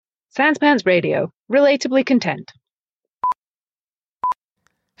Sanspans Radio, relatably content.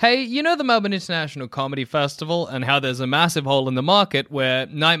 Hey, you know the Melbourne International Comedy Festival and how there's a massive hole in the market where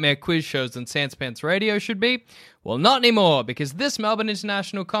nightmare quiz shows and Sanspants Radio should be? Well, not anymore, because this Melbourne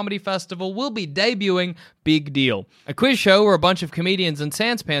International Comedy Festival will be debuting Big Deal, a quiz show where a bunch of comedians and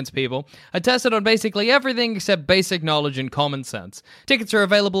Sanspants people are tested on basically everything except basic knowledge and common sense. Tickets are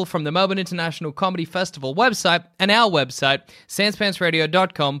available from the Melbourne International Comedy Festival website and our website,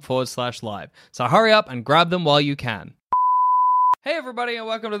 sanspantsradio.com/live. So hurry up and grab them while you can. Hey everybody, and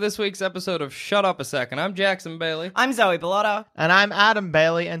welcome to this week's episode of Shut Up a Second. I'm Jackson Bailey. I'm Zoe Bellotta. And I'm Adam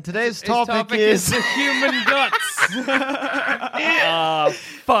Bailey, and today's topic is the human guts.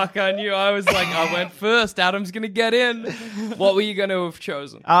 Fuck, I knew. I was like, I went first. Adam's going to get in. What were you going to have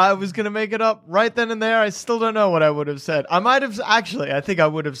chosen? I was going to make it up right then and there. I still don't know what I would have said. I might have, actually, I think I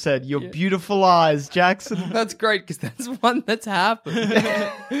would have said, your beautiful eyes, Jackson. That's great, because that's one that's happened.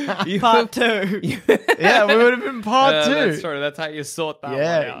 Part two. Yeah, we would have been part two. That's true. That's how you sort that one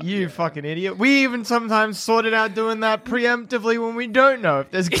out. You fucking idiot. We even sometimes sort it out doing that preemptively when we don't know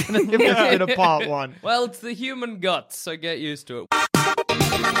if there's going to be a part one. Well, it's the human guts, so get used to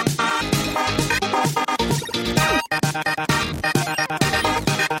it.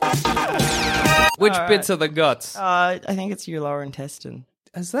 Which bits of the guts? I think it's your lower intestine.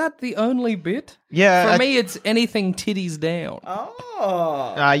 Is that the only bit? Yeah. For me, it's anything titties down.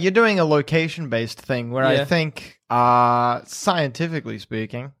 Oh. You're doing a location-based thing where Yeah. I think, scientifically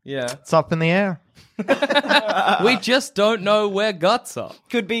speaking, Yeah. it's up in the air. We just don't know where guts are.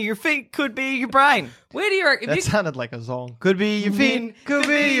 Could be your feet, could be your brain. Where do you reckon? That sounded like a song. Could be your feet, could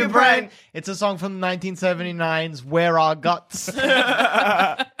be your brain. It's a song from 1979's Where Are Guts?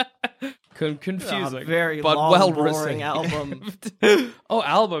 Confusing, Very but long, well boring received. album. Oh,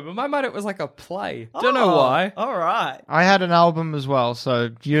 album. In my mind, it was like a play. Don't know why. All right. I had an album as well, so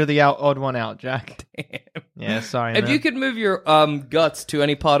you're the odd one out, Jack. Damn. Yeah, sorry. If man. you could move your guts to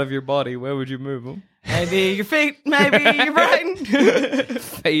any part of your body, where would you move them? Maybe your feet, maybe your brain.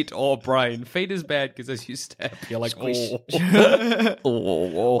 Feet or brain? Feet is bad because as you step, you're like, oh.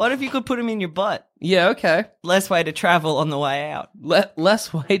 Oh. What if you could put them in your butt? Yeah, okay. Less way to travel on the way out.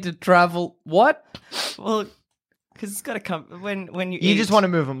 Less way to travel. What? Well, because it's got to come when you You eat. just want to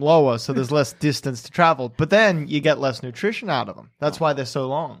move them lower so there's less distance to travel, but then you get less nutrition out of them. That's why they're so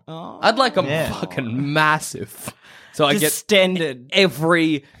long. Oh. I'd like them Yeah. fucking massive. So I get Distended.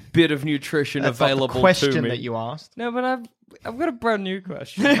 every bit of nutrition That's not available the question to me. that you asked. No, but I've got a brand new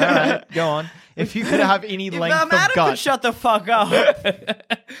question. All right, go on. If you could have any length Adam of could gut, shut the fuck up.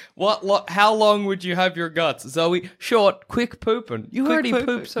 How long would you have your guts, Zoe? Short, quick pooping. You Quick already pooping.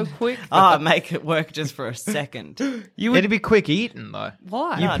 poop so quick. Make it work just for a second. You would. it'd be quick eating though.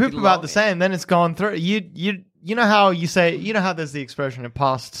 Why? You No, it'd poop be about long. the same, then it's gone through. You know how you say, you know how there's the expression, it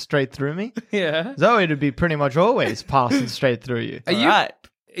passed straight through me? Yeah. Zoe would be pretty much always passing straight through you. Are Right.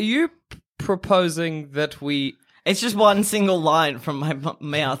 you proposing that we It's just one single line from my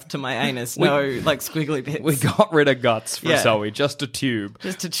mouth to my anus. No, like squiggly bits. got rid of guts for Yeah. Zoe, just a tube?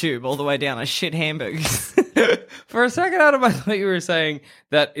 Just a tube all the way down. I shit hamburgers. For a second, Adam, I thought you were saying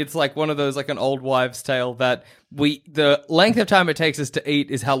that it's like one of those, like an old wives' tale, that the length of time it takes us to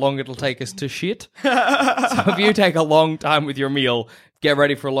eat is how long it'll take us to shit. So if you take a long time with your meal, get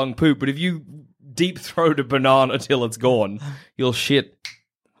ready for a long poop. But if you deep throat a banana till it's gone, you'll shit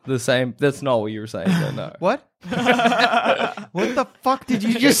the same. That's not what you were saying, though, no. What? What the fuck did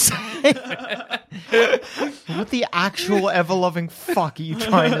you just say? What the actual ever-loving fuck are you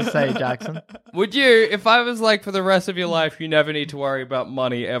trying to say, Jackson? Would you, if I was like, for the rest of your life, you never need to worry about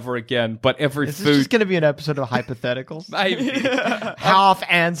money ever again, but every Is this food... just going to be an episode of hypotheticals? Maybe.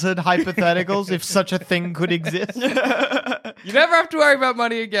 Half-answered hypotheticals, if such a thing could exist? You never have to worry about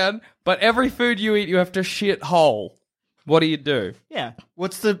money again, but every food you eat, you have to shit whole. What do you do? Yeah.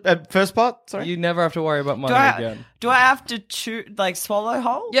 What's the first part? Sorry. You never have to worry about money again. Do I have to chew, like swallow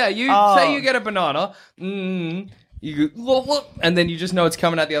whole? Yeah, you Oh. say you get a banana, you go, and then you just know it's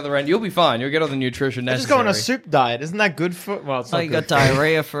coming out the other end. You'll be fine. You'll get all the nutrition Just necessary. go on a soup diet. Isn't that good for... Well, it's Oh, not you good got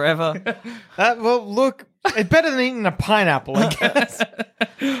diarrhea forever. well, look, it's better than eating a pineapple, I guess.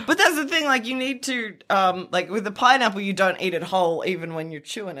 But that's the thing, like, you need to, like, with the pineapple, you don't eat it whole even when you're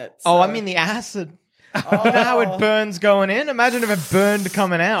chewing it. Oh, so- I mean the acid. You know how it burns going in? Imagine if it burned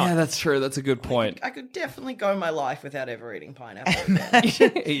coming out. Yeah, that's true. That's a good point. I could definitely go my life without ever eating pineapple.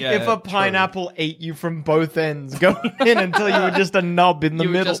 Yeah, If a pineapple ate you from both ends going in until you were just a nub in the you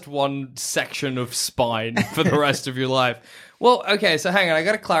were middle. just one section of spine for the rest of your life. Well, okay, so hang on. I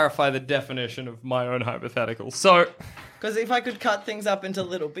got to clarify the definition of my own hypothetical. So, Because if I could cut things up into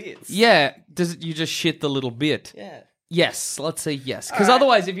little bits. yeah, you just shit the little bit? Yeah. Yes, let's say yes. Because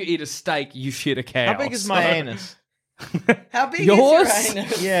otherwise, if you eat a steak, you shit a cow. How big is my anus? How big Yours? is your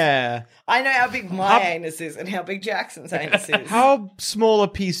anus? Yeah. I know how big my anus is and how big Jackson's anus is. How small a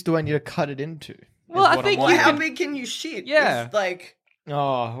piece do I need to cut it into? Well, I think Well, you how can... big can you shit? Yeah. It's like,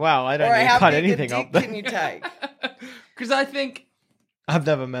 Oh, wow. I don't or need to how cut big anything a up. dick can you take? Because I think I've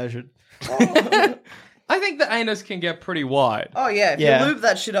measured. the anus can get pretty wide. Oh yeah, if Yeah. you lube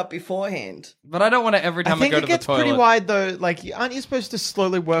that shit up beforehand. But I don't want to every I time I, think go it to gets the toilet. pretty wide, though. Like, aren't you supposed to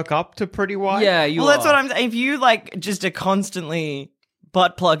slowly work up to pretty wide? Yeah, you Well, that's are. what I'm saying. If you like just are constantly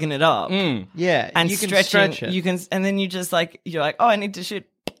butt plugging it up Yeah. and you can stretching, stretch it. you can, and then you just like you're like, oh, I need to shit.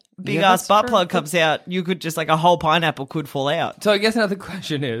 Big Yeah, ass that's butt true. plug comes out. You could just like a whole pineapple could fall out. So I guess another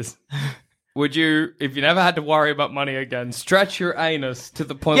question is, would you, if you never had to worry about money again, stretch your anus to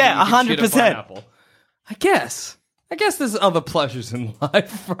the point Yeah, where you could shit a 100%. pineapple? I guess there's other pleasures in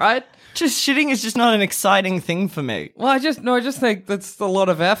life, right? Just shitting is just not an exciting thing for me. Well, I just think that's a lot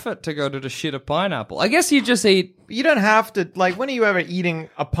of effort to go to shit a pineapple. I guess you just eat. You don't have to, like, when are you ever eating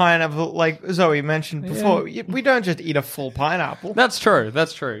a pineapple? Like Zoe mentioned before, we don't just eat a full pineapple. That's true.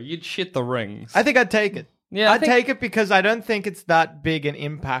 You'd shit the rings. I think I'd take it. Yeah, I I'd think- take it because I don't think it's that big an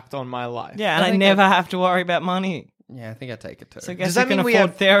impact on my life. Yeah, and I think never have to worry about money. Yeah, I think I'd take it too. So I guess Does you that can mean we afford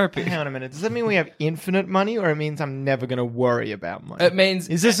have therapy. Hang on a minute. Does that mean we have infinite money, or it means I'm never going to worry about money? It means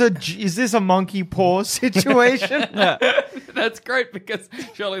Is this a monkey paw situation? that's great because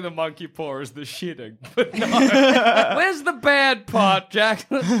surely the monkey paw is the shitting. But no, where's the bad part,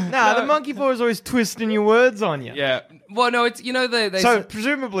 Jackson? Nah, the monkey paw is always twisting your words on you. Yeah. Well, no, it's they So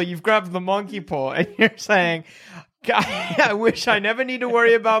presumably you've grabbed the monkey paw and you're saying, I wish I never need to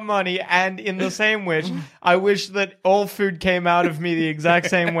worry about money, and in the same wish, I wish that all food came out of me the exact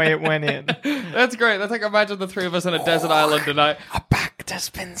same way it went in. That's great. That's like imagine the three of us on a desert island tonight. Back to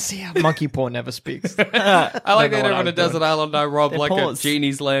Spencer. Monkey paw never speaks. I like Don't know that what over I on a was desert doing. island. I rob like paws. a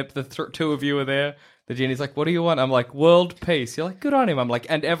genie's lamp. The two of you are there. The genie's like, "What do you want?" I'm like, "World peace." You're like, "Good on him." I'm like,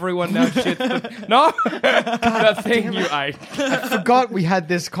 "And everyone now shits." No, that thing you ate. I forgot we had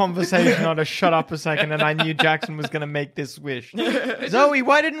this conversation on a shut up a second, and I knew Jackson was going to make this wish. Zoe,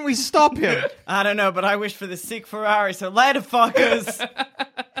 why didn't we stop him? I don't know, but I wish for the sick Ferrari. So later, fuckers.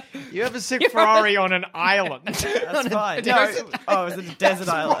 You have a sick Ferrari on an island. That's fine. No, oh, it was a desert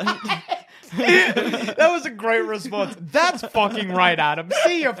island. That was a great response. That's fucking right, Adam.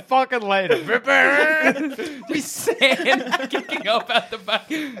 See you fucking later. We sand kicking up at the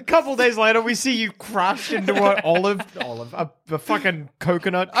back. A couple days later, we see you crashed into an a fucking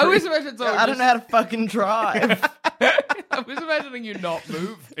coconut tree. I always imagine Zoe. I don't know how to fucking drive. I was imagining you not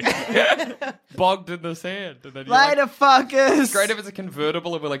moving, bogged in the sand, and then you're Later, like, fuckers. great if it's a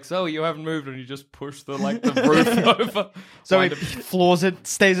convertible and we're like, Zoe, you haven't moved, and you just push the roof over. So he Wind up- floors it,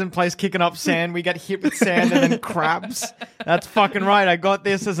 stays in place, kicking up sand. We get hit with sand and then crabs. That's fucking right. I got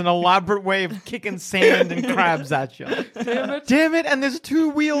this as an elaborate way of kicking sand and crabs at you. Damn it! And there's two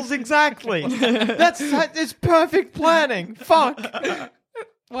wheels exactly. It's perfect planning. Fuck.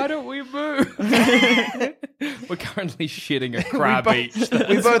 Why don't we move? We're currently shitting a crab each.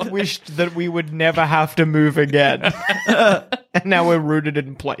 We both wished that we would never have to move again. And now we're rooted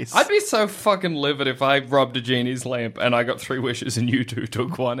in place. I'd be so fucking livid if I robbed a genie's lamp and I got 3 wishes and you two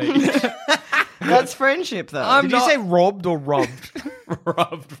took 1 each. That's friendship, though. I'm Did you say robbed or rubbed?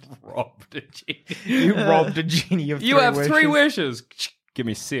 robbed a genie. You robbed a genie of You three have wishes. 3 wishes. Give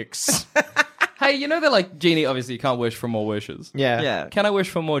me 6. Hey, you know they're like, genie, obviously you can't wish for more wishes. Yeah. yeah. Can I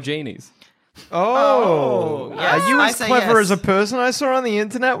wish for more genies? Oh. yes. Are you I as say clever yes. as a person I saw on the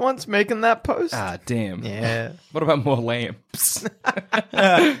internet once making that post? Ah, damn. Yeah. What about more lamps?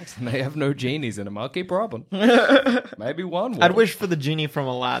 They have no genies in them. I'll keep robbing. Maybe one will. I'd wish for the genie from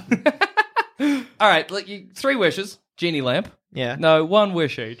Aladdin. All right, 3 wishes. Genie lamp. Yeah. No, 1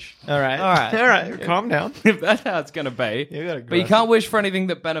 wish each. All right. All right. All right. Calm down. If that's how it's going to be. You gotta But you can't wish for anything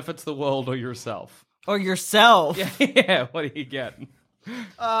that benefits the world or yourself. Or yourself. Yeah, what do you get?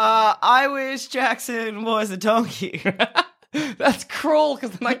 I wish Jackson was a donkey. That's cruel,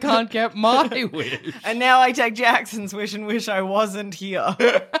 because then I can't get my wish. And now I take Jackson's wish and wish I wasn't here.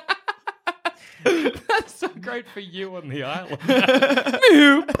 That's so great for you on the island.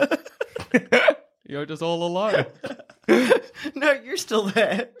 You're just all alone. No, you're still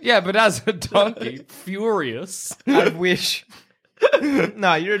there. Yeah, but as a donkey, furious. I'd wish.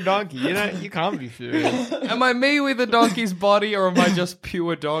 No, you're a donkey. You can't be furious. Am I me with a donkey's body, or am I just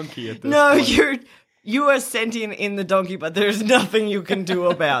pure donkey at this No, point? you are sentient in the donkey, but there's nothing you can do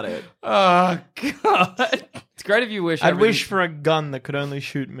about it. Oh, God. It's great if you wish. I'd wish for a gun that could only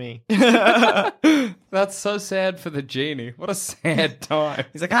shoot me. That's so sad for the genie. What a sad time.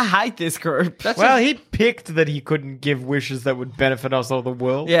 He's like, I hate this group. Well, he picked that he couldn't give wishes that would benefit us or the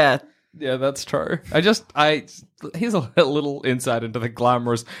world. Yeah. Yeah, that's true. Here's a little insight into the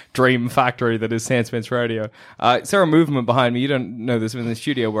glamorous dream factory that is Sandspence Radio. Saw a movement behind me. You don't know this. In the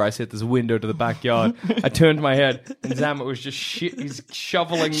studio where I sit, there's a window to the backyard. I turned my head, and Zamet was just shit. He's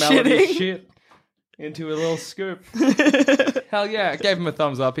shoveling Melody's shit into a little scoop. Hell yeah. I gave him a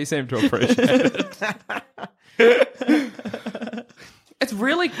thumbs up. He seemed to appreciate it.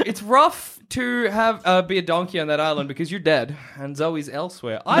 It's rough to have be a donkey on that island because you're dead and Zoe's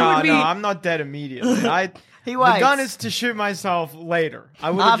elsewhere. No, I'm not dead immediately. He The waits. gun is to shoot myself later. I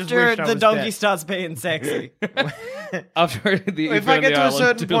would have just After wished I the was donkey dead. starts being sexy. After the If I get to a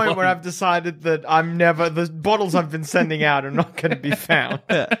certain point where I've decided that the bottles I've been sending out are not going to be found.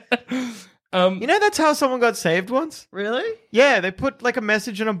 You know, that's how someone got saved once? Really? Yeah, they put like a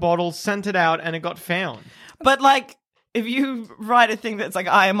message in a bottle, sent it out, and it got found. But like, if you write a thing that's like,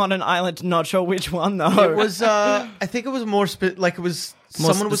 I am on an island, not sure which one though. It was, I think it was more someone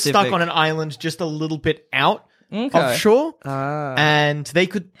was specific. stuck on an island just a little bit out of shore, and they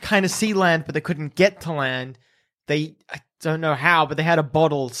could kind of see land, but they couldn't get to land. I don't know how, but they had a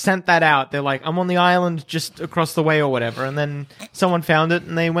bottle, sent that out. They're like, I'm on the island just across the way or whatever. And then someone found it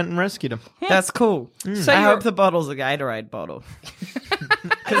and they went and rescued him. That's cool. So I you're- hope the bottle's a Gatorade bottle.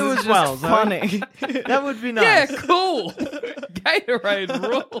 It was Just funny. That would be Yeah, nice. cool. Gatorade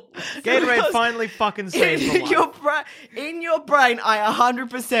rules. Gatorade finally fucking saved the life. In your brain, I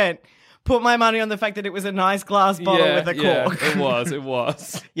 100% put my money on the fact that it was a nice glass bottle with a cork. It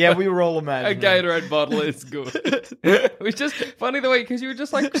was. Yeah, we were all A imagining. Gatorade bottle is good. It was just funny the way, because you were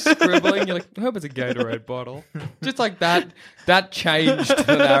just like scribbling. You're like, I hope it's a Gatorade bottle. Just like that change to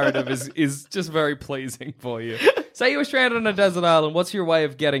the narrative is just very pleasing for you. Say you were stranded on a desert island. What's your way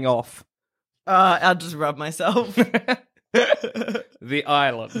of getting off I'll just rub myself. the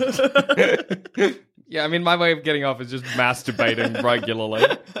island? Yeah, I mean, my way of getting off is just masturbating regularly.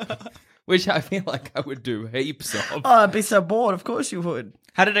 Which I feel like I would do heaps of. Oh, I'd be so bored. Of course you would.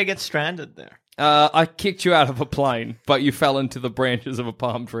 How did I get stranded there? I kicked you out of a plane, but you fell into the branches of a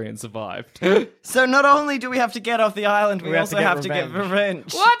palm tree and survived. So not only do we have to get off the island, we have also to get have to get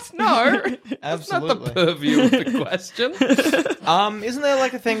revenge. What? No. That's not the Absolutely. purview of the question. Isn't there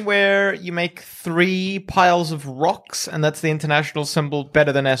like a thing where you make 3 piles of rocks, and that's the international symbol,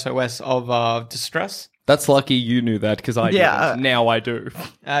 better than SOS, of distress? That's lucky you knew that, because I didn't. Now I do.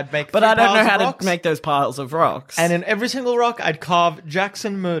 I'd make But 3 I don't know piles how of rocks, to make those piles of rocks. and in every single rock, I'd carve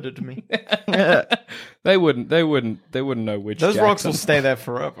 "Jackson murdered me." They wouldn't know which Those rocks will Jackson. stay there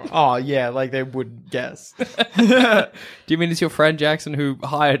forever. Oh yeah, like they would guess. Do you mean it's your friend Jackson who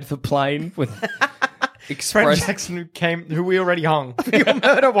hired the plane with Friend express? Jackson who we already hung for your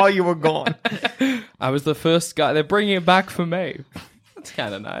murder while you were gone. I was the first guy. They're bringing it back for me. That's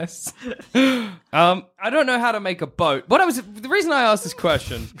kind of nice. I don't know how to make a boat. The reason I asked this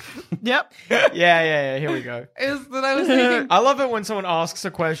question Yep. Yeah. Here we go. is that I was thinking. I love it when someone asks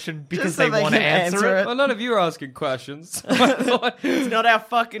a question because Just so they they want to can answer answer it. it. Well, none of you are asking questions. I thought- It's not our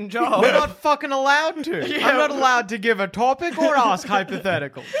fucking job. We're not fucking allowed to. I'm not allowed to give a topic or ask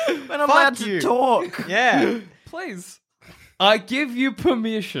hypotheticals. We're not Fuck allowed you. to talk. Yeah. Please, I give you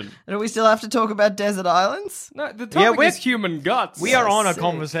permission. And do we still have to talk about desert islands? No, the topic we're- is human guts. We are on a sick.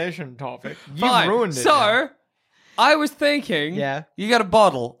 conversation topic. You've Fine. ruined it. So, now. I was thinking, Yeah. you got a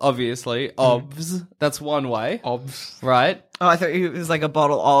bottle, obviously, obvs. That's one way, Obs. right? Oh, I thought it was like a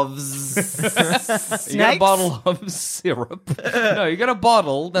bottle of You got a bottle of syrup. No, you got a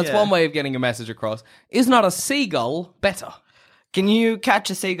bottle. That's Yeah. one way of getting a message across. Is not a seagull better? Can you catch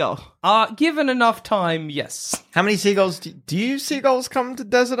a seagull? Given enough time, yes. How many seagulls do you seagulls come to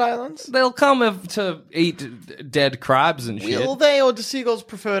desert islands? They'll come to eat dead crabs and shit. Will they, or do seagulls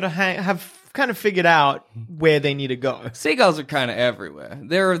prefer to have kind of figured out where they need to go? Seagulls are kind of everywhere.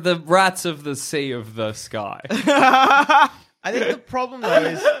 They're the rats of the sea of the sky. I think the problem though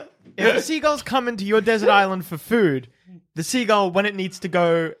is if the seagulls come into your desert island for food, the seagull, when it needs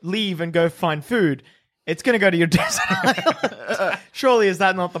to leave and go find food, it's going to go to your desert island. Surely is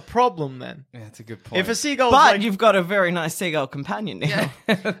that not the problem then? Yeah, that's a good point. If a seagull, But you've got a very nice seagull companion now.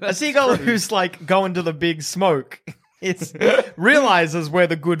 a seagull who's like going to the big smoke, realizes where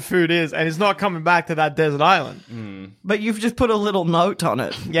the good food is and is not coming back to that desert island. But you've just put a little note on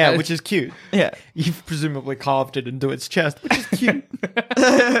it. Yeah, which is cute. Yeah. You've presumably carved it into its chest, which is cute.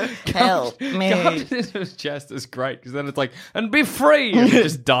 Help me. Carved into his chest is great, because then it's like, and be free, and it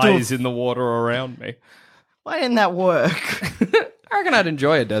just dies in the water around me. Why didn't that work? I reckon I'd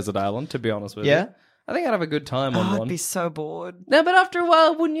enjoy a desert island, to be honest with Yeah? you. I think I'd have a good time on I'd one. be so bored. No, but after a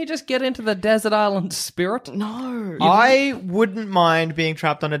while, wouldn't you just get into the desert island spirit? No. I wouldn't mind being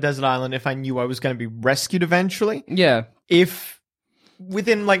trapped on a desert island if I knew I was going to be rescued eventually. Yeah. If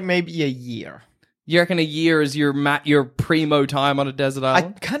within like maybe a year. You reckon a year is your primo time on a desert I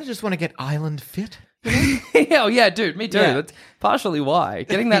island? kind of just want to get island fit. Oh, yeah, dude, me too. Yeah. That's partially why.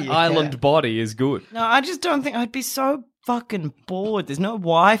 Getting that Yeah. island body is good. No, I just don't think I'd be so fucking bored. There's no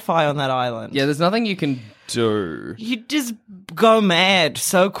Wi-Fi on that island. Yeah, there's nothing you can do. You'd just go mad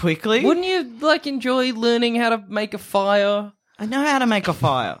so quickly. Wouldn't you, like, enjoy learning how to make a fire? I know how to make a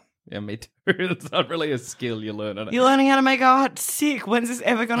fire. Yeah, me too. It's not really a skill you learn on it. You're learning how to make art. Sick. When's this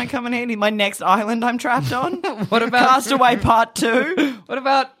ever going to come in handy? My next island I'm trapped on? What about... Castaway Part 2? What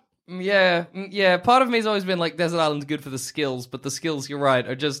about... Yeah, part of me's always been like, desert island's good for the skills, but the skills, you're right,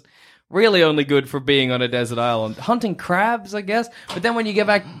 are just really only good for being on a desert island. Hunting crabs, I guess, but then when you get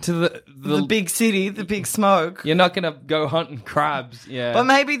back to The big city, the big smoke. you're not gonna go hunting crabs, yeah. But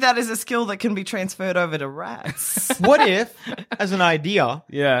maybe that is a skill that can be transferred over to rats. What if, as an idea,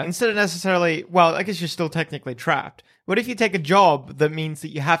 Yeah. instead of necessarily, well, I guess you're still technically trapped. What if you take a job that means that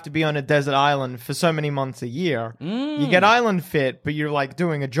you have to be on a desert island for so many months a year? You get island fit, but you're like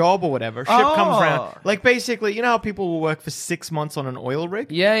doing a job or whatever. Ship comes around. Like basically, you know how people will work for 6 months on an oil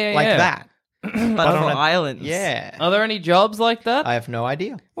rig? Yeah, Like yeah. that. but on for a- islands. Yeah. Are there any jobs like that? I have no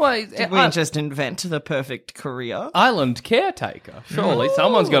idea. Well, Did we just invent the perfect career? island caretaker. Surely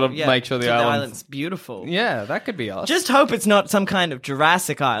someone's got to Yeah, make sure the keep island's... beautiful. Yeah, that could be us. Just hope it's not some kind of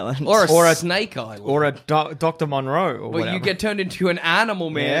Jurassic Island. or or a a- snake island. Or a Dr. Monroe or Well, whatever. you get turned into an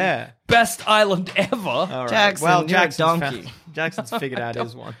animal, man. Yeah. Best island ever. All right. Jackson, well, you're a Jackson's donkey. Jackson's figured out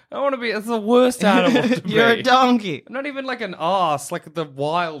his one. I want to be... It's the worst animal to be. You're a donkey. I'm not even like an ass, like the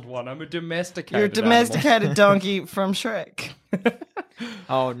wild one. I'm a domesticated You're a domesticated donkey from Shrek.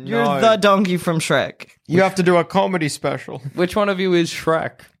 Oh, no. You're the donkey from Shrek. You have to do a comedy special. animal. Which one of you is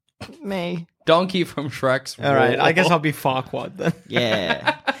Shrek? Me. Donkey from Shrek's All right, I guess Roar. I'll be Farquaad then.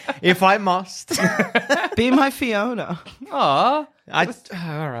 Yeah. If I must. Be my Fiona. Aw.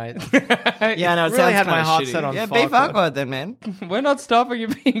 All right. Yeah, no, it Really sounds had my kinda heart shitty. set on Yeah, be Farquaad. Farquaad then, man. We're not stopping you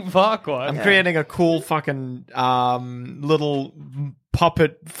being Farquaad. I'm creating a cool fucking little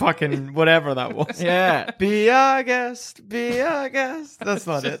puppet fucking whatever that was. Yeah. Be our guest, be our guest. That's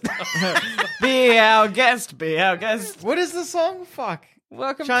not it. Be our guest, be our guest. What is the song? Fuck.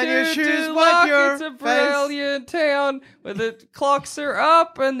 Welcome Shine to your shoes, Duloc. wipe your It's a face. brilliant town where the clocks are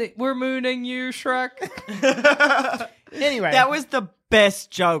up and we're mooning you, Shrek. Anyway. That was the best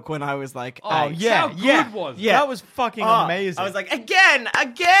joke when I was like, Oh, eight. yeah, How good yeah. was it? Yeah. That was fucking Oh, amazing. I was like, again.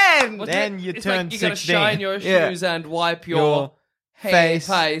 Then you it's turn like you gotta 16. shine your Yeah. shoes and wipe your, Your face.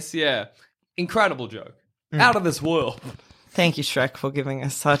 face. Yeah. Incredible joke. Mm. Out of this world. Thank you, Shrek, for giving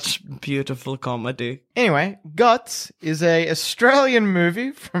us such beautiful comedy. Anyway, Guts is a Australian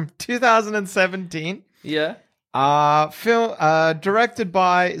movie from 2017. Yeah. Directed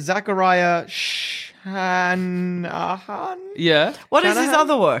by Zachariah Shanahan. Yeah. What is his Shanahan?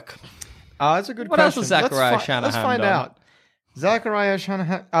 other work? That's a good What else question. has Zachariah Let's Shanahan find done? out. Zachariah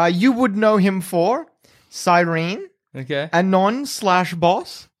Shanahan. You would know him for Cyrene, Okay.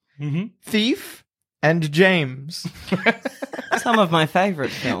 Anon/Boss, Thief, and James. Some of my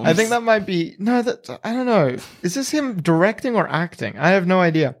favorite films. I think that might be I don't know. Is this him directing or acting? I have no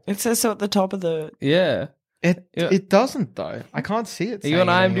idea. it says so at the top of the. Yeah. It doesn't though. I can't see it. Are you on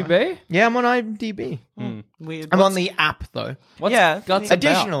saying it anywhere. IMDb? Yeah, I'm on IMDb. Weird. I'm on the app though. What's Yeah. Guts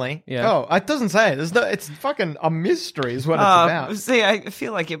Additionally, Yeah. it doesn't say. It's fucking a mystery is what it's about. See, I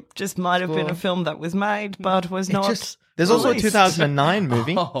feel like it just might have been a film that was made, but was not. There's also a released. 2009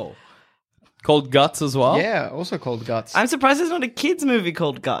 movie. Oh. Called Guts as well? Yeah, also called Guts. I'm surprised there's not a kids movie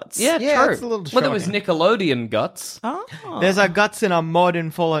called Guts. Yeah, Yeah, true. it's a little well, there was shocking. Nickelodeon Guts. Oh. There's a Guts in a mod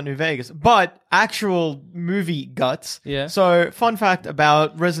in Fallout New Vegas, but actual movie Guts. Yeah. So, fun fact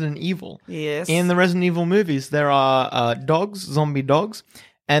about Resident Evil. Yes. In the Resident Evil movies, there are zombie dogs,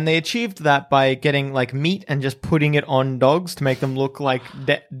 and they achieved that by getting like meat and just putting it on dogs to make them look like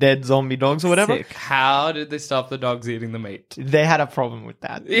dead zombie dogs or whatever. Sick. How did they stop the dogs eating the meat? They had a problem with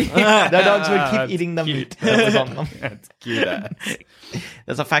that. The dogs would keep That's eating the cute. meat that was on them. That's cute.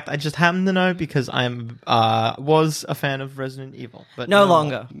 That's a fact I just happen to know because I'm was a fan of Resident Evil, but No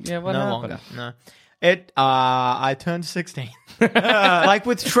longer. Yeah, what no happened? longer. No. I turned 16. Like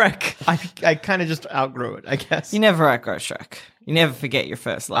with Shrek, I kind of just outgrew it, I guess. You never outgrow Shrek. You never forget your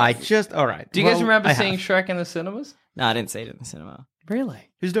first love. all right. Do you guys Well, remember I seeing have. Shrek in the cinemas? No, I didn't see it in the cinema. Really?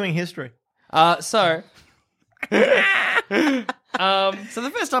 Who's doing history? So So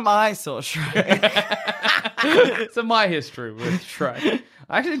the first time I saw Shrek, so my history with Shrek.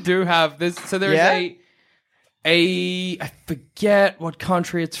 I actually do have this. So there's Yeah? I forget what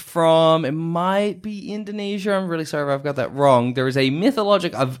country it's from. It might be Indonesia. I'm really sorry if I've got that wrong. There is a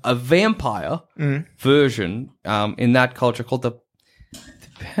a vampire version in that culture called the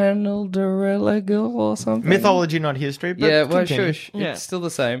Peneldereligal or something. Mythology, not history. But Yeah, well, continue. shush. Yeah. It's still the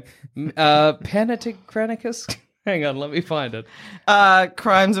same. Panaticranicus? Hang on, let me find it.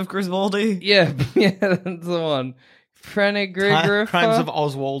 Crimes of Griswoldy. Yeah, yeah, that's the one. Prenegrigrapha? Crimes of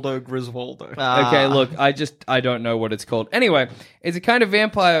Oswaldo Griswoldo. Okay, look, I don't know what it's called. Anyway, it's a kind of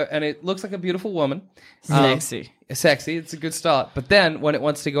vampire, and it looks like a beautiful woman. Sexy. Sexy, it's a good start. But then, when it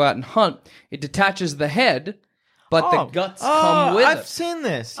wants to go out and hunt, it detaches the head, but the guts come with I've it. seen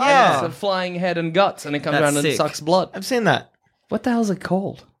this. Yeah, Yeah, it's a flying head and guts, and it comes That's around and sick. sucks blood. I've seen that. What the hell is it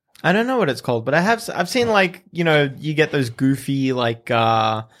called? I don't know what it's called, but I've seen, like, you know, you get those goofy, like,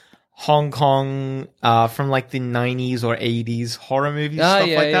 Hong Kong from like the 90s or 80s horror movies, stuff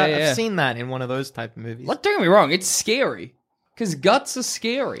yeah, like that. yeah, yeah. I've seen that in one of those type of movies. Don't get me wrong, it's scary. Because guts are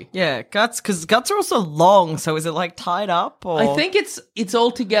scary. Yeah, because guts are also long, so is it like tied up? Or? I think it's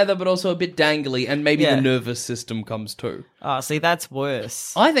all together, but also a bit dangly, and maybe Yeah. the nervous system comes too. Oh, see, that's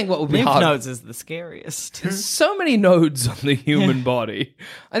worse. I think what would be Lymph hard. nodes is the scariest. There's so many nodes on the human body.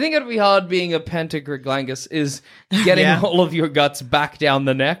 I think it'd be hard being a pentagreglangus is getting Yeah. all of your guts back down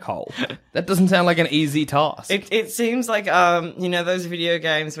the neck hole. That doesn't sound like an easy task. It seems like you know those video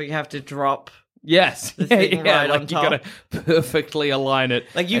games where you have to drop. yes, thing right on like you gotta perfectly align it.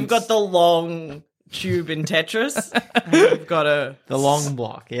 Like you've And got the long tube in Tetris, and you've got The long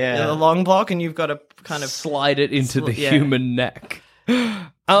block, yeah. the long block, and you've got to kind of, slide it into the yeah. human neck.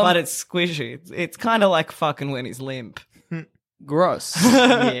 but it's squishy. It's kind of like fucking when he's limp. Gross.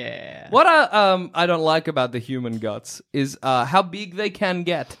 yeah. What I don't like about the human guts is how big they can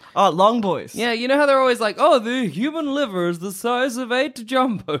get. Oh, long boys. Yeah, you know how they're always like, oh, the human liver is the size of 8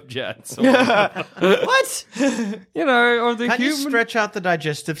 jumbo jets. Or, What? you know, or the Can't you human... stretch out the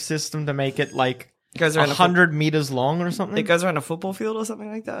digestive system to make it like Goes around 100 meters long or something? It goes around a football field or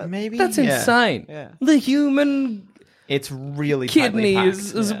something like that. Maybe That's Yeah. insane. Yeah. The human It's really tightly kidney packed.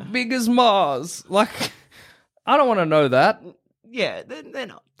 is as big as Mars. Like, I don't want to know that. Yeah, they're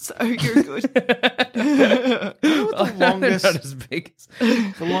not. So you're good. the longest- They're not as big as...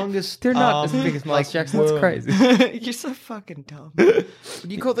 The longest. They're not as big as Mars, like, Jackson. That's worm. crazy. You're so fucking dumb. What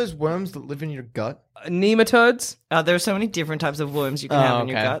do you call those worms that live in your gut? Nematodes? There are so many different types of worms you can have in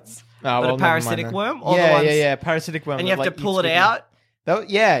your okay. guts. Oh, But well, a never mind parasitic then. worm, or yeah, the ones, yeah, parasitic worm. and you that, have to like, pull eats it with you.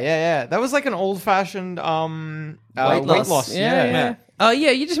 out. Yeah. That was like an old-fashioned weight loss. Yeah. Oh,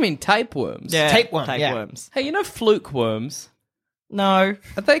 yeah, you just mean tapeworms. Yeah, Tapeworm, yeah. worms. Hey, you know fluke worms? No,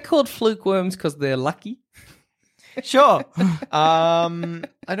 Are they called fluke worms because they're lucky? sure. I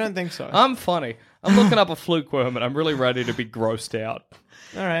don't think so. I'm funny. I'm looking up a fluke worm and I'm really ready to be grossed out.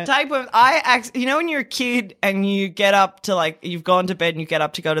 All right. Tapeworms. You know when you're a kid and you get up to like you've gone to bed and you get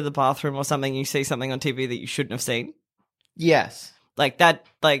up to go to the bathroom or something, you see something on TV that you shouldn't have seen. Yes. Like that,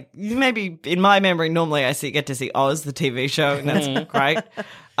 like maybe in my memory, normally I get to see Oz, the TV show, and that's great.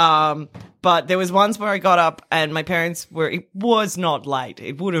 But there was once where I got up and my parents it was not late.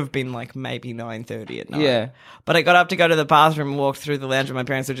 It would have been like maybe 9:30 at night. Yeah. But I got up to go to the bathroom and walked through the lounge and my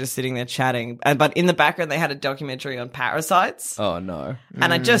parents were just sitting there chatting. But in the background, they had a documentary on parasites. Oh, no.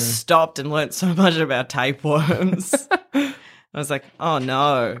 And I just stopped and learnt so much about tapeworms. I was like, oh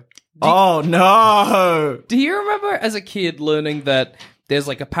no. Oh no. Do you remember as a kid learning that there's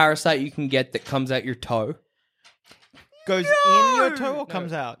like a parasite you can get that comes out your toe? Goes in your toe or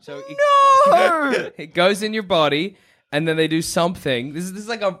comes out? So it, No. it goes in your body, and then they do something. This is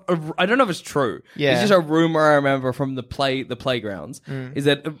like a I don't know if it's true. Yeah. It's just a rumor I remember from the playgrounds. Is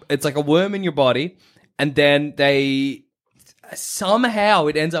that it's like a worm in your body, and then they somehow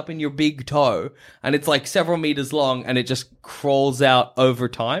it ends up in your big toe, and it's like several meters long, and it just crawls out over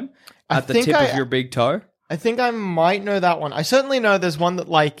time at the think tip I- of your big toe. I think I might know that one. I certainly know there's one that,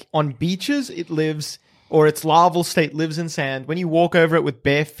 like, on beaches, it lives, or its larval state lives in sand. When you walk over it with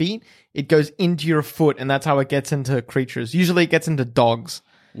bare feet, it goes into your foot, and that's how it gets into creatures. Usually it gets into dogs.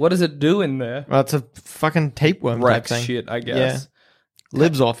 What does it do in there? Well, it's a fucking tapeworm type Rex thing. shit, I guess. Yeah.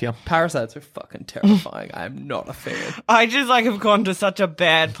 Lives off you. Parasites are fucking terrifying. I'm not a fan. I just like have gone to such a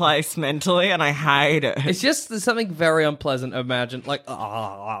bad place mentally and I hate it. It's just there's something very unpleasant. Imagine like,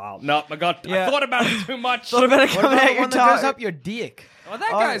 no, my God, Yeah. I thought about it too much. Thought about it What coming about out the your one that goes toe. up your dick? Oh,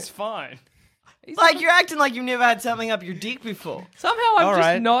 that guy's fine. Like you're acting like you've never had something up your dick before. Somehow I'm All just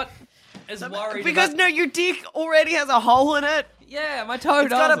right. not as worried Because about... no, your dick already has a hole in it. Yeah, my toe It's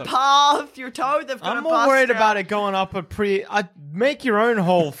got doesn't. a path. Your toe, they've got I'm a more worried about it going up a I'd make your own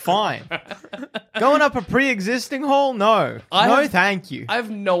hole fine. Going up a pre-existing hole? No. Thank you. I have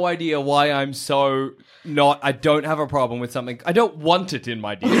no idea why I'm so not. I don't have a problem with something. I don't want it in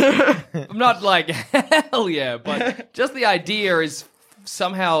my dick. I'm not like hell yeah, but just the idea is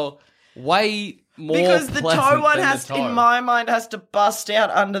somehow way more because the pleasant toe one than has, the toe. in my mind, has to bust out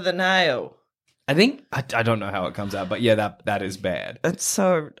under the nail. I think I don't know how it comes out, but yeah, that is bad. It's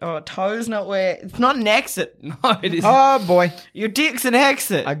so toes not where it's not an exit. No, it is. Oh boy. Your dick's an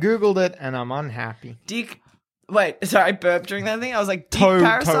exit. I googled it and I'm unhappy. Dick. Wait, sorry, I burped during that thing. I was like, dick Toe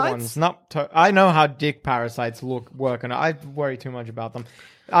parasites. ones, not toe. I know how dick parasites work, and I worry too much about them.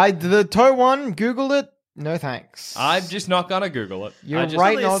 The toe one, googled it. No thanks. I'm just not gonna Google it. You're I just,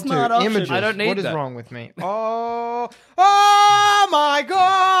 right Really a not smart to. option. Images. I don't need What is that. wrong with me? Oh my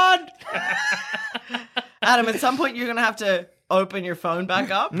god! Adam, at some point you're gonna have to open your phone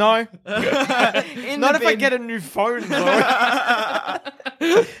back up. No, In not the if I bin. get a new phone though.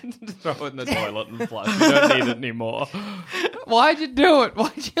 throw it in the toilet and flush. You don't need it anymore. Why'd you do it?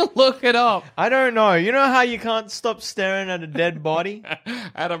 Why'd you look it up? I don't know. You know how you can't stop staring at a dead body?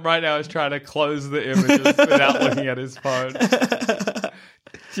 Adam right now is trying to close the images without looking at his phone. Did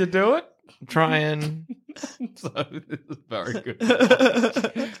you do it? Trying. So this is very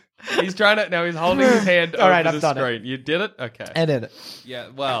good. He's trying to now. He's holding his hand All over right, the I've done it. screen. You did it. Okay. Edit it. Yeah.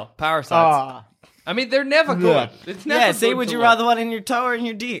 Well, parasites. Ah, I mean, they're never good. It's never Yeah, see, good would to you look. rather one in your toe or in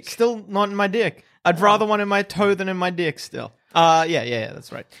your dick? still not in my dick. I'd rather one in my toe than in my dick. Still. Yeah,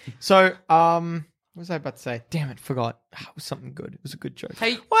 that's right. So, what was I about to say? Damn it, forgot. It was something good. It was a good joke.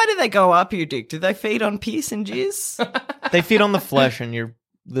 Hey, Why do they go up your dick? Do they feed on piss and jizz? They feed on the flesh and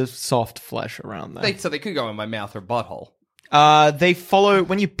the soft flesh around there. so they could go in my mouth or butthole. They follow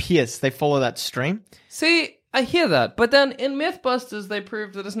when you pierce. They follow that stream. See, I hear that, but then in MythBusters they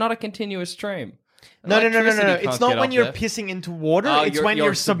proved that it's not a continuous stream. No. Electricity It's can't not get when up you're there. pissing into water. Oh, It's when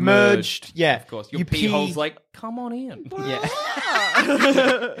you're submerged. Yeah, Of course, your you pee hole's like, come on in. Yeah.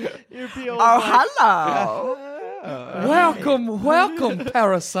 Your pee hole's Oh, like, hello. Welcome,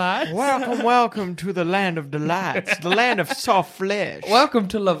 parasite. Welcome to the land of delights, the land of soft flesh. Welcome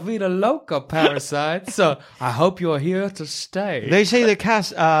to La Vida Loca, parasites. So I hope you're here to stay. They say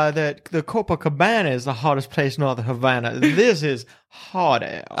that the Copacabana is the hottest place north of Havana. This is hot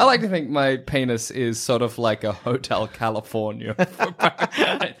air. I like to think my penis is sort of like a Hotel California for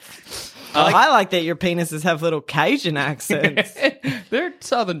parasites. I like that your penises have little Cajun accents. They're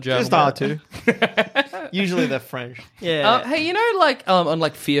Southern German. Just are too. Usually they're French. Yeah. Hey, you know, like on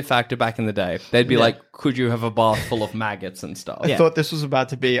like Fear Factor back in the day, they'd be like, "Could you have a bath full of maggots and stuff?" I thought this was about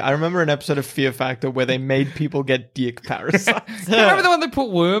to be. I remember an episode of Fear Factor where they made people get dick parasites. You remember the one that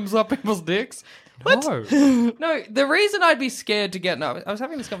put worms up people's dicks? What? No, the reason I'd be scared to get no, I was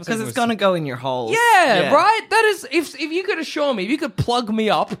having this conversation Because it's with going to go in your holes. Yeah, right? That is if you could assure me, if you could plug me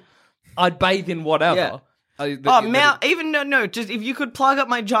up, I'd bathe in whatever. Yeah. Oh, Even no, just if you could plug up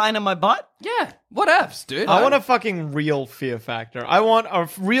my vagina in my butt. yeah, what ifs, dude? I want a fucking real Fear Factor. I want a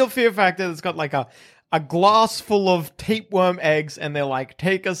real Fear Factor that's got like a glass full of tapeworm eggs and they're like,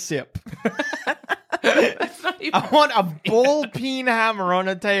 take a sip. I want a ball peen hammer on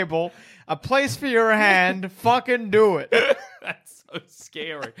a table, a place for your hand, fucking do it. That's so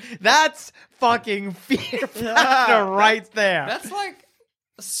scary. That's fucking Fear Factor right there. That's like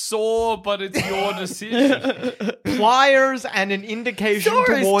sore, but it's your decision. Pliers and an indication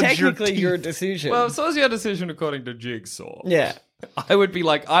Sure is towards your technically teeth. your decision. Well, so is your decision according to Jigsaw. yeah. I would be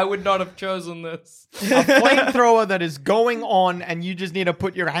like, I would not have chosen this. A flamethrower that is going on and you just need to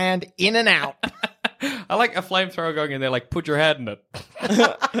put your hand in and out. I like a flamethrower going in there, like, put your head in it.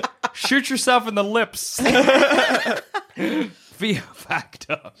 Shoot yourself in the lips. Fear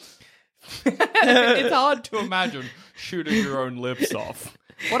Factor. It's hard to imagine shooting your own lips off.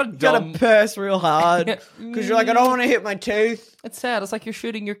 What a Gotta dumb... purse real hard. Because you're like, I don't want to hit my tooth. It's sad. It's like you're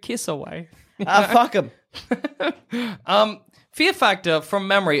shooting your kiss away. Fuck him. Fear Factor, from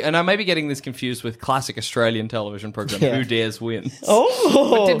memory, and I may be getting this confused with classic Australian television program, Who Dares Win.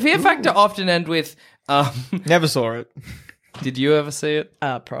 Oh. Did Fear Factor often end with, Never saw it. did you ever see it?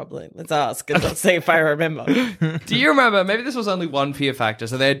 Probably. Let's ask and let's see if I remember. Do you remember, maybe this was only one Fear Factor,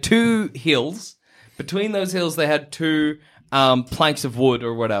 so they had two hills. Between those hills, they had two planks of wood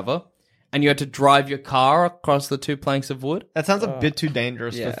or whatever, and you had to drive your car across the two planks of wood. That sounds a bit too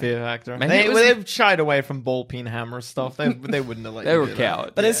dangerous yeah. for Fear Factor. Maybe it was- They've shied away from ball peen hammer stuff. They wouldn't have let They you were do that.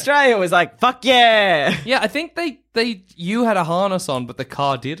 cowards. But Australia was like, fuck yeah. Yeah, I think you had a harness on, but the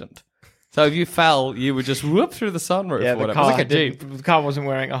car didn't. So if you fell, you would just whoop through the sunroof Yeah, or the whatever. car, It was like a Jeep. the car wasn't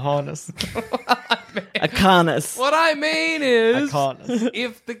wearing a harness. A carnus. What I mean is, Carnus.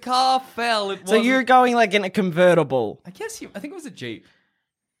 if the car fell, it So wasn't... you're going like in a convertible. I think it was a Jeep.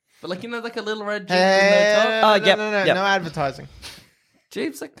 But like, like a little red Jeep Hey, with no top. yep, no, yep. no advertising.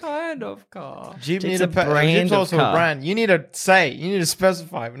 Jeep's a kind of car. Jeep Jeep's need a a brand Jeep's of also car. a brand. You need to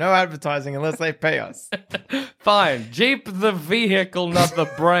specify. No advertising unless they pay us. Fine. Jeep the vehicle, not the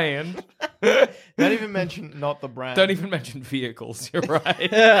brand. Don't even mention not the brand. Don't even mention vehicles. You're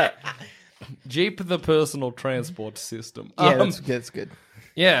right. Jeep the personal transport system. Yeah, that's good.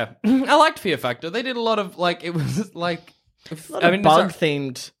 Yeah. I liked Fear Factor. They did a lot of, like, it was like... A lot of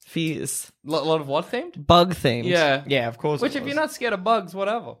bug-themed fears. A lot of what themed? Bug-themed. Yeah. Yeah, of course. Which, it if was. you're not scared of bugs,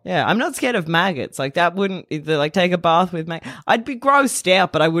 whatever. Yeah, I'm not scared of maggots. Like, that wouldn't either, like, take a bath with maggots. I'd be grossed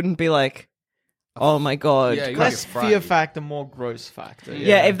out, but I wouldn't be like, oh my god. Yeah, you less You're fear afraid. factor, more gross factor.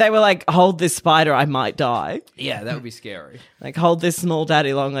 Yeah, if they were like, hold this spider, I might die. Yeah, that would be scary. Like, hold this small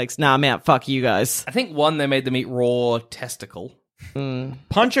daddy long legs. Nah, I'm out. Fuck you guys. I think one, they made them eat raw testicle.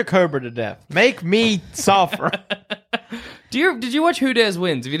 Punch a cobra to death. Make me suffer. Did you watch Who Dares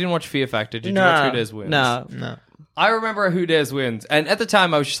Wins? If you didn't watch Fear Factor, did you watch Who Dares Wins? No. No. I remember Who Dares Wins, and at the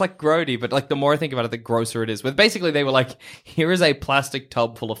time I was just like grody, but like the more I think about it, the grosser it is. But basically they were like, here is a plastic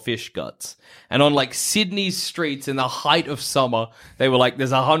tub full of fish guts. And on like Sydney's streets in the height of summer, they were like,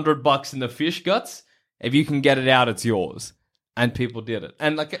 there's $100 in the fish guts. If you can get it out, it's yours. And people did it.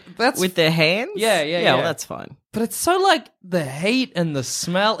 And like, that's... With their hands? Yeah. Yeah, well, that's fine. But it's so like the heat and the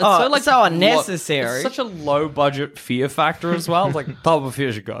smell. It's Oh, so like so unnecessary. It's such a low budget fear factor as well. It's like tub of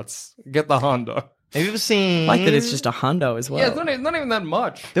fish guts. Get the Honda. Have you ever seen? I like that it's just a hundo as well. Yeah, it's not even that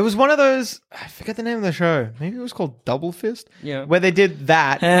much. There was one of those. I forget the name of the show. Maybe it was called Double Fist. Yeah. Where they did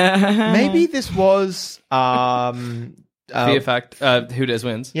that. Maybe this was. Fear Factor. Who Dares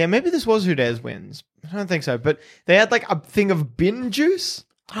Wins. Yeah, maybe this was Who Dares Wins. I don't think so, but they had like a thing of bin juice.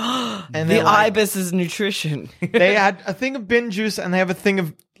 And the they're like, ibis's nutrition. they had a thing of bin juice, and they have a thing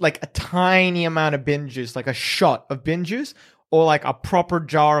of like a tiny amount of bin juice, like a shot of bin juice, or like a proper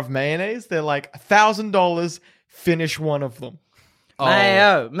jar of mayonnaise. They're like $1,000. Finish one of them.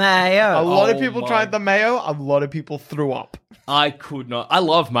 Mayo. A lot of Oh people my- tried the mayo. A lot of people threw up. I could not. I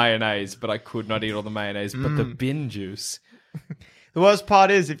love mayonnaise, but I could not eat all the mayonnaise. But the bin juice. The worst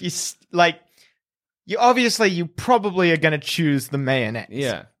part is if you you probably are going to choose the mayonnaise.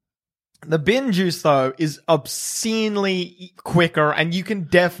 Yeah. The bin juice though is obscenely quicker, and you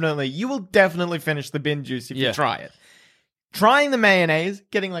will definitely finish the bin juice if Yeah. you try it. Trying the mayonnaise,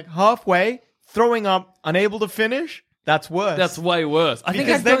 getting like halfway, throwing up, unable to finish, that's worse. That's way worse. I think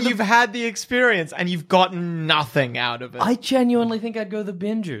because I'd go then you've had the experience and you've gotten nothing out of it. I genuinely think I'd go the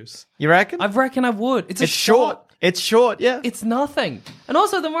bin juice. You reckon? I reckon I would. It's short. It's short, yeah. It's nothing. And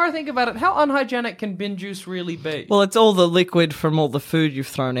also, the more I think about it, how unhygienic can bin juice really be? Well, it's all the liquid from all the food you've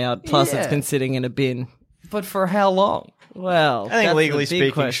thrown out, plus Yeah. it's been sitting in a bin. But for how long? Well, I think that's legally the big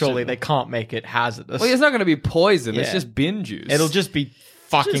speaking, question. surely they can't make it hazardous. Well, it's not going to be poison. It's Yeah. just bin juice. It'll just be It's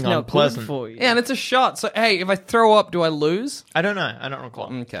just fucking not good unpleasant. for you. Yeah, and it's a shot. So, hey, if I throw up, do I lose? I don't know. I don't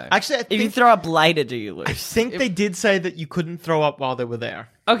recall. Okay. Actually, I If you think, throw up later, do you I lose? think they did say that you couldn't throw up while they were there.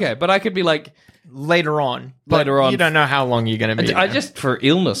 Okay, but I could be like, Later on. But Later on. You don't know how long you're going to be I there. just, for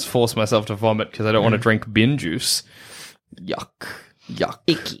illness, force myself to vomit because I don't want to drink bin juice. Yuck.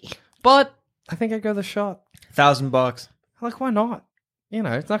 Icky. But I think I'd go the shot. $1,000. Like, why not? You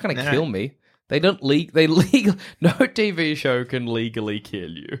know, it's not going to No. kill me. They don't no TV show can legally kill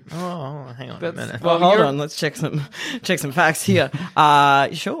you. Oh, hang on a That's- minute. Well, Well, hold you're- on. Let's check some facts here.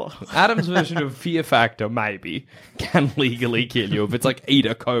 Sure. Adam's version of Fear Factor, maybe, can legally kill you if it's like eat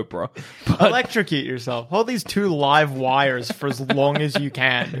a cobra. But Electrocute yourself. Hold these 2 live wires for as long as you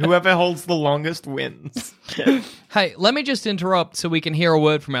can. Whoever holds the longest wins. hey, let me just interrupt so we can hear a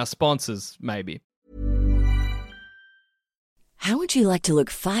word from our sponsors, maybe. How would you like to look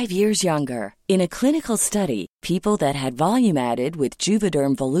 5 years younger? In a clinical study, people that had volume added with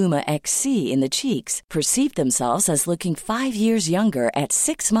Juvederm Voluma XC in the cheeks perceived themselves as looking 5 years younger at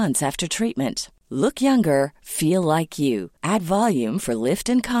 6 months after treatment. Look younger, feel like you. Add volume for lift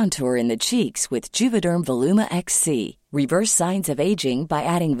and contour in the cheeks with Juvederm Voluma XC. Reverse signs of aging by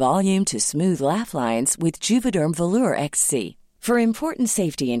adding volume to smooth laugh lines with Juvederm Volure XC. For important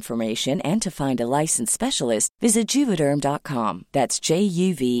safety information and to find a licensed specialist, visit Juvederm.com. That's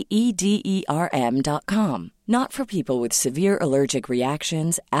JUVEDERM.com. Not for people with severe allergic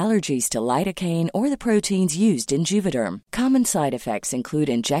reactions, allergies to lidocaine, or the proteins used in Juvederm. Common side effects include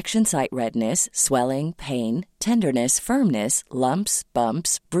injection site redness, swelling, pain, tenderness, firmness, lumps,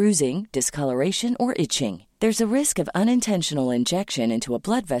 bumps, bruising, discoloration, or itching. There's a risk of unintentional injection into a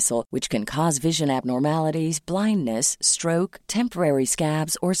blood vessel, which can cause vision abnormalities, blindness, stroke, temporary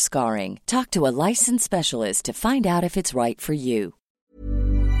scabs, or scarring. Talk to a licensed specialist to find out if it's right for you.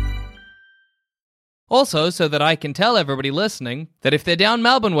 Also, so that I can tell everybody listening that if they're down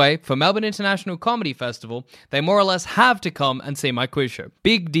Melbourne way for Melbourne International Comedy Festival, they more or less have to come and see my quiz show.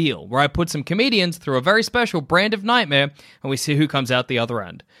 Big deal, where I put some comedians through a very special brand of nightmare, and we see who comes out the other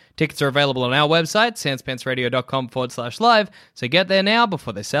end. Tickets are available on our website, sanspantsradio.com/live, so get there now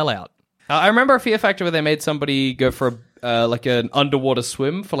before they sell out. I remember a Fear Factor where they made somebody go for like an underwater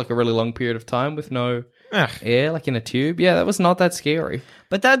swim for like a really long period of time with no air, like in a tube. Yeah, that was not that scary.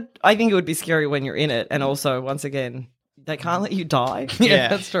 But that, I think it would be scary when you're in it. And also, once again, they can't let you die. Yeah,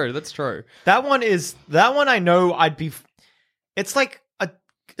 that's true. That's true. That one I know I'd be. It's like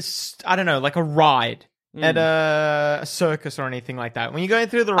I don't know, like a ride at a circus or anything like that. When you're going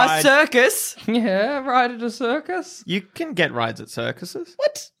through the ride, A circus? Yeah, ride at a circus. you can get rides at circuses.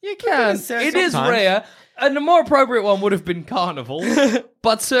 What? You can. circus It is sometimes. rare. And a more appropriate one would have been carnival.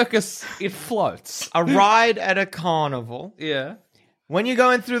 But circus, it floats. A ride at a carnival. Yeah. When you're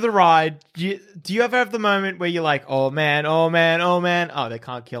going through the ride, do you ever have the moment where you're like, oh man, oh man, oh man, oh, they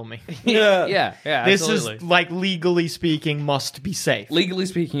can't kill me. Yeah, This absolutely. is, like, legally speaking, must be safe. Legally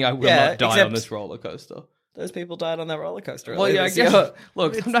speaking, I will Yeah, not die except- on this roller coaster. Those people died on that roller coaster. Well, earlier yeah, I this year. guess.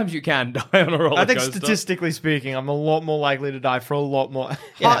 Look, sometimes you can die on a roller I think coaster. statistically speaking, I'm a lot more likely to die for a lot more.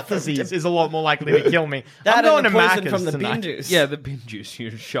 Yeah, Heart disease is a lot more likely to kill me. That I'm going and to the poison Macca's from the tonight. bean juice. Yeah, the bin juice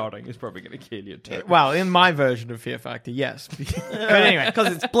you're shotting is probably going to kill you too. Well, in my version of Fear Factor, yes. But anyway,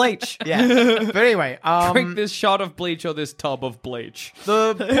 Because it's bleach. yeah. But anyway, Drink this shot of bleach or this tub of bleach.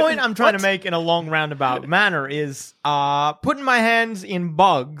 the point I'm trying to make in a long roundabout manner is putting my hands in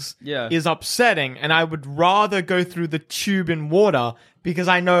bugs is upsetting, and I would rather go through the tube in water because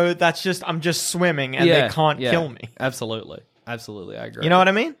I know I'm just swimming and they can't kill me. Absolutely. Absolutely, I agree. You know what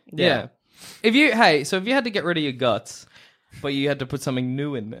I mean? Yeah. If you had to get rid of your guts, but you had to put something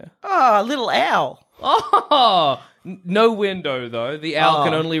new in there. Oh, little owl. Oh, no window though. The owl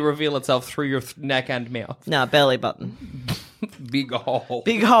can only reveal itself through your neck and mouth. No, belly button. Big hole.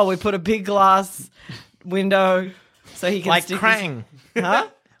 Big hole. We put a big glass window so he can Like stick Krang. Huh?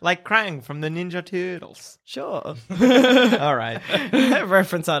 Like Krang from the Ninja Turtles. Sure. All right.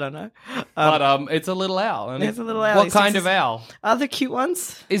 Reference, I don't know. But it's a little owl. And It's a little owl. What He kind sticks of owl? Are the cute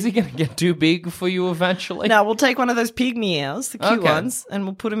ones? Is he going to get too big for you eventually? No, we'll take one of those pygmy owls, the cute Okay. ones, and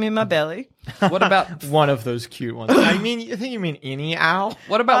we'll put them in my belly. What about One of those cute ones. I think you mean any owl?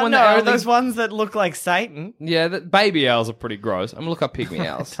 what about when the no, owl those ones that look like Satan. Yeah, the baby owls are pretty gross. I'm gonna look up pygmy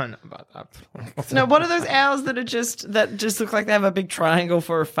owls. I don't know about that. No, what are those owls that just look like they have a big triangle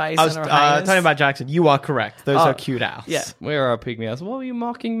for a face I was and are hangers? talking about Jackson. You are correct. Those are cute owls. Yeah. Where are pygmy owls? What were you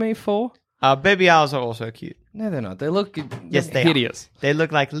mocking me for? Baby owls are also cute. No, they're not. They look Yes, they hideous. are. They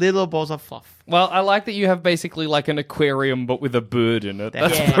look like little balls of fluff. Well, I like that you have basically like an aquarium but with a bird in it.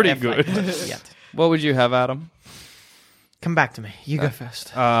 That's Yeah, pretty they're good. yeah. What would you have, Adam? Come back to me. You go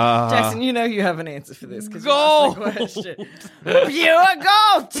first. Jackson, you know you have an answer for this because you Gold! asked the question. Pure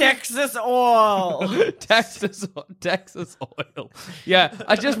gold, Texas oil. Texas oil. Yeah,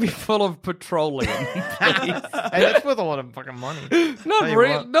 I'd just be full of petroleum. Hey, that's worth a lot of fucking money. Not Tell you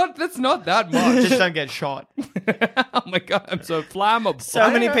really. what. Not that's not that much. Just don't get shot. Oh my god, I'm so flammable. So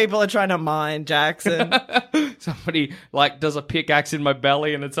many people are trying to mine Jackson. Somebody like does a pickaxe in my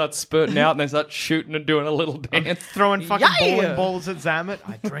belly and it starts spurting out and they start shooting and doing a little dance. Throwing fucking Yeah. bowling balls at Zamet.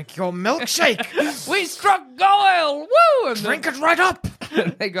 I drink your milkshake. We struck gold! Woo! And Drink it right up.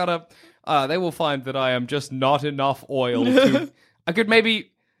 then they gotta. They will find that I am just not enough oil to. I could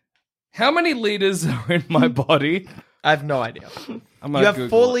maybe. How many liters are in my body? I have no idea. I'm You gonna have Google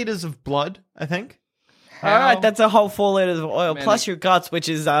 4 it. liters of blood, I think. All right, that's a whole 4 liters of oil Man, plus your guts, which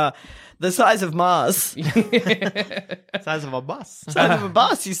is the size of Mars. Size of a bus. Size of a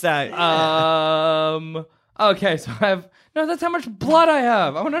bus, you say? Okay, so I have. No, that's how much blood I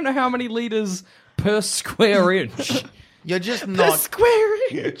have. I want to know how many liters per square inch. You're just a not. square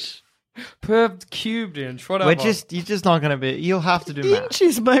inch. Per cubed inch. Whatever. You're just not going to be. You'll have to do math. Inch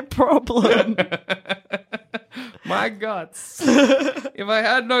is my problem. My guts. If I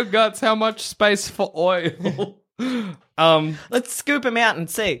had no guts, how much space for oil? Let's scoop him out and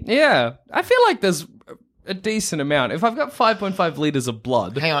see. Yeah, I feel like there's a decent amount. If I've got 5.5 liters of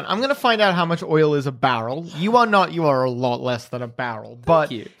blood, Hang on, I'm going to find out how much oil is a barrel. You are not. You are a lot less than a barrel.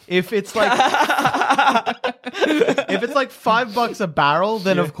 But you. if it's like, If it's like $5 a barrel,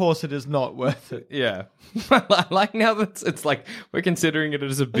 then of course it is not worth it. Yeah. I like now that it's like we're considering it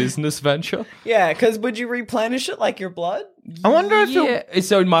as a business venture. Yeah, because would you replenish it like your blood? I wonder if Yeah.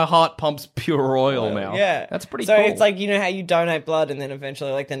 So my heart pumps pure oil now. Yeah. That's pretty so cool. it's like, you know how you donate blood and then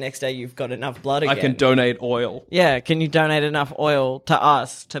eventually, like, the next day you've got enough blood I again. can donate oil Yeah, can you donate enough oil to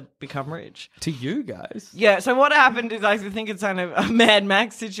us to become rich? to you guys. Yeah, so what happened is I think it's kind of a Mad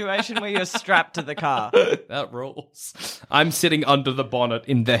Max situation where you're strapped to the car. That rules. I'm sitting under the bonnet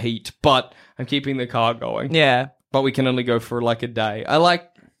in the heat, but I'm keeping the car going. Yeah. But we can only go for like a day. I like,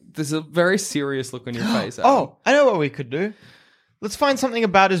 there's a very serious look on your face. Adam. Oh, I know what we could do. Let's find something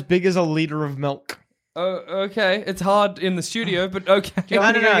about as big as a liter of milk. Oh, okay. It's hard in the studio, but okay.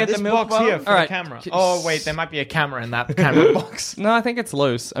 want me to go get This the milk box here bowl? for All the right. camera. Oh, wait, there might be a camera in that camera box. No, I think it's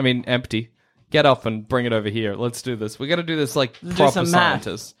loose. I mean, empty. Get up and bring it over here. Let's do this. We got to do this like proper some math.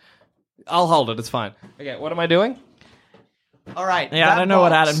 scientists. I'll hold it. It's fine. Okay, what am I doing? All right. Yeah, I that don't know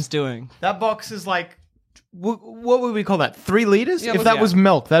what box- Adam's doing. That box is like, what would we call that? 3 liters? Yeah, if look- that yeah. was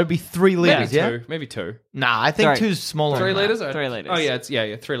milk, that would be 3 Maybe liters, yeah? two. Maybe two. Nah, I think Sorry. 2's smaller. 3 than that. liters? Or- 3 liters. Oh, yeah,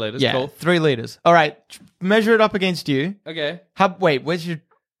 it's 3 liters. Yeah, Cool. 3 liters. All right, measure it up against you. Okay. Wait, where's your...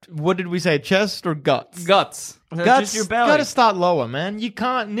 What did we say, chest or guts? Guts. Just your belly. Gotta start lower, man. You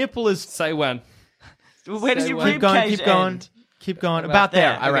can't... Nipple is... Say when. Where does Say your what? Keep going, ribcage keep going. end? Keep going. About About there,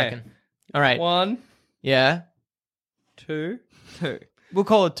 there. I Okay. reckon. All right. 1, Yeah. 2, 2. We'll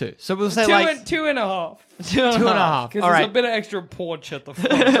call it 2. So we'll say Two like... and 2.5. 2.5. Because All there's right. a bit of extra porch at the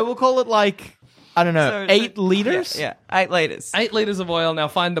front. So we'll call it like... I don't know. So- 8 liters? Yeah, 8 liters. 8 liters of oil. Now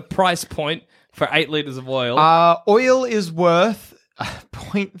find the price point for 8 liters of oil. Oil is worth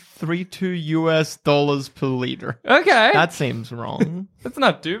 $0.32 US per liter. Okay. That seems wrong. That's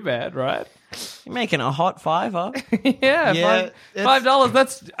not too bad, right? You're making a hot fiver. yeah, Yeah, $5.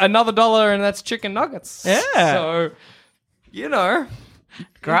 That's another $1, and that's chicken nuggets. Yeah. So, you know,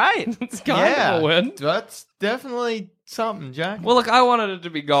 Great. it's kind of a win. That's definitely something, Jack. Well, look, I wanted it to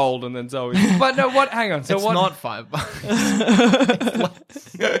be gold, and then Zoe. But no, what? Hang on. So it's what? not $5.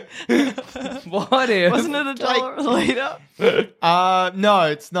 What if? Wasn't it $1 a liter? No,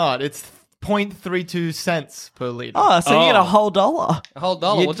 it's not. It's 0.32 cents per liter. Oh, so you get Oh. a whole $1. A whole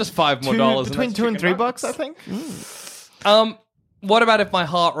 $1. Well, just $5 more dollars. Between that's $2 and chicken $3, nuggets. I think. What about if my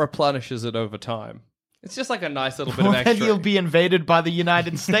heart replenishes it over time? It's just like a nice little bit Well, of then extra. you'll be invaded by the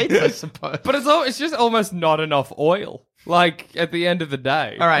United States, I suppose. But it's just almost not enough oil. Like at the end of the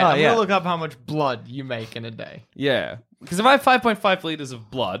day. All right, Oh, I'm yeah. gonna look up how much blood you make in a day. Yeah. Because if I have 5.5 liters of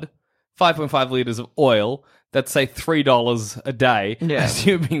blood, 5.5 liters of oil, that's say $3 a day, Yeah.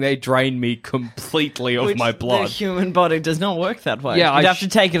 assuming they drain me completely of Which my The blood. human body does not work that way. Yeah, You'd I have to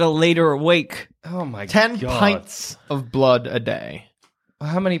take it a liter a week. Oh my 10 god. pints of blood a day.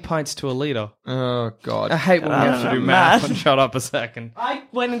 How many pints to a liter? Oh God. I hate when we have to do math. And shut up a second. I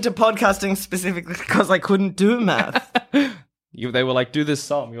went into podcasting specifically because I couldn't do math. They were like, do this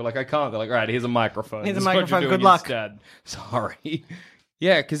sum. You were like, I can't. They're like, all right, here's a microphone. Here's a This is what you're microphone. doing Good luck. Instead. Sorry.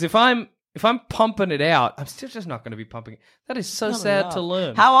 Yeah, because if I'm pumping it out, I'm still just not going to be pumping it. That is so sad to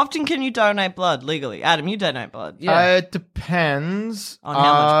learn. How often can you donate blood legally? Adam, you donate blood. Yeah. It depends On how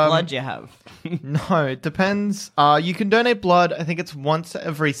much blood you have. No, it depends. You can donate blood. I think it's once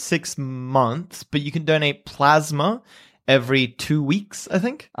every 6 months, but you can donate plasma every 2 weeks. I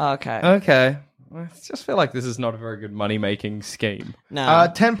think. Okay. Okay. I just feel like this is not a very good money-making scheme. No.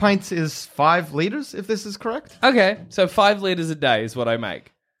 10 pints is 5 liters, if this is correct. Okay, so 5 liters a day is what I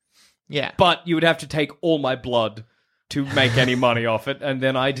make. Yeah. But you would have to take all my blood to make any money off it, and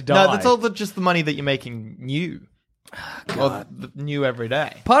then I'd die. No, that's all just the money that you're making new. Or new every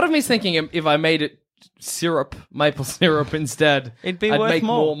day. Part of me's thinking if I made it syrup, maple syrup instead, It'd be I'd worth make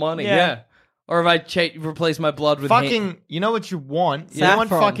more. money. Yeah. Yeah. Or if I replace my blood with Fucking, you know what you want? You want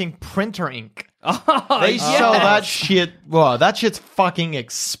Saffron. fucking printer ink. Oh, They yes. sell that shit. Well, that shit's fucking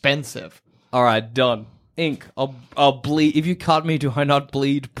expensive. All right, done. Ink. I'll bleed. If you cut me, do I not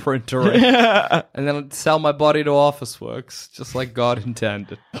bleed printer ink? And then I'd sell my body to Officeworks, just like God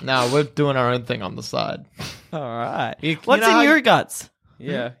intended. No, we're doing our own thing on the side. All right. You What's know in how your you- guts?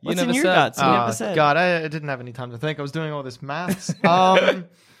 Yeah. You What's never in your said. guts? You never said. God, I didn't have any time to think. I was doing all this maths. Possum?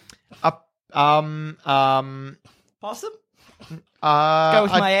 Go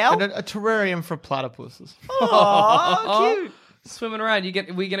with my owl? A terrarium for platypuses. Oh, cute. Swimming around.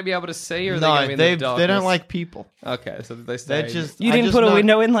 Are we going to be able to see, or are they No, going to be in they the darkness? don't like people. Okay, so they stay. They just You I didn't just put a know-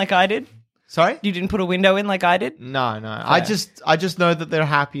 window in like I did? Sorry? You didn't put a window in like I did? No. I just know that they're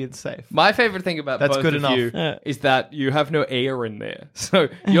happy and safe. My favorite thing about That's both good of enough. you Yeah. is that you have no air in there. So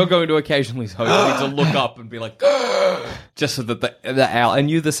you're going to occasionally hopefully to look up and be like, just so that the owl, and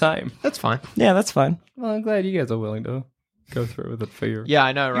you the same. That's fine. Yeah, that's fine. Well, I'm glad you guys are willing to go through with it for you. Yeah,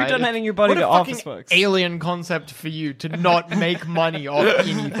 I know, right? You're donating your body What to a office fucking works. alien concept for you to not make money off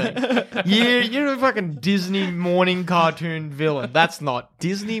anything. You're a fucking Disney morning cartoon villain. That's not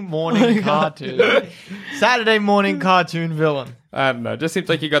Disney morning cartoon. Saturday morning cartoon villain. I don't know. Just seems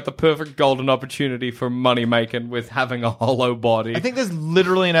like you got the perfect golden opportunity for money making with having a hollow body. I think there's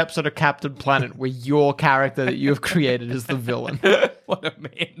literally an episode of Captain Planet where your character that you have created is the villain. What a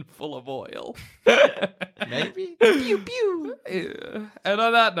man full of oil. Maybe? Pew pew. And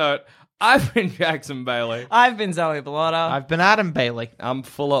on that note, I've been Jackson Bailey. I've been Zoe Bellotta. I've been Adam Bailey. I'm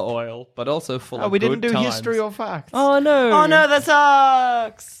full of oil, but also full Oh, of we good didn't do times. history or facts. Oh no! Oh no, that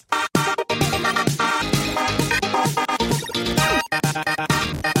sucks.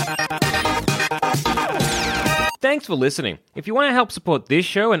 Thanks for listening. If you want to help support this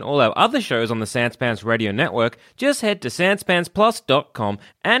show and all our other shows on the Sanspants Radio Network, just head to sanspantsplus.com,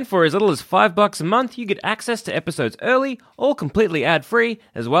 and for as little as $5 a month, you get access to episodes early, all completely ad-free,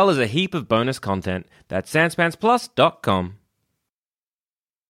 as well as a heap of bonus content. That's sanspantsplus.com.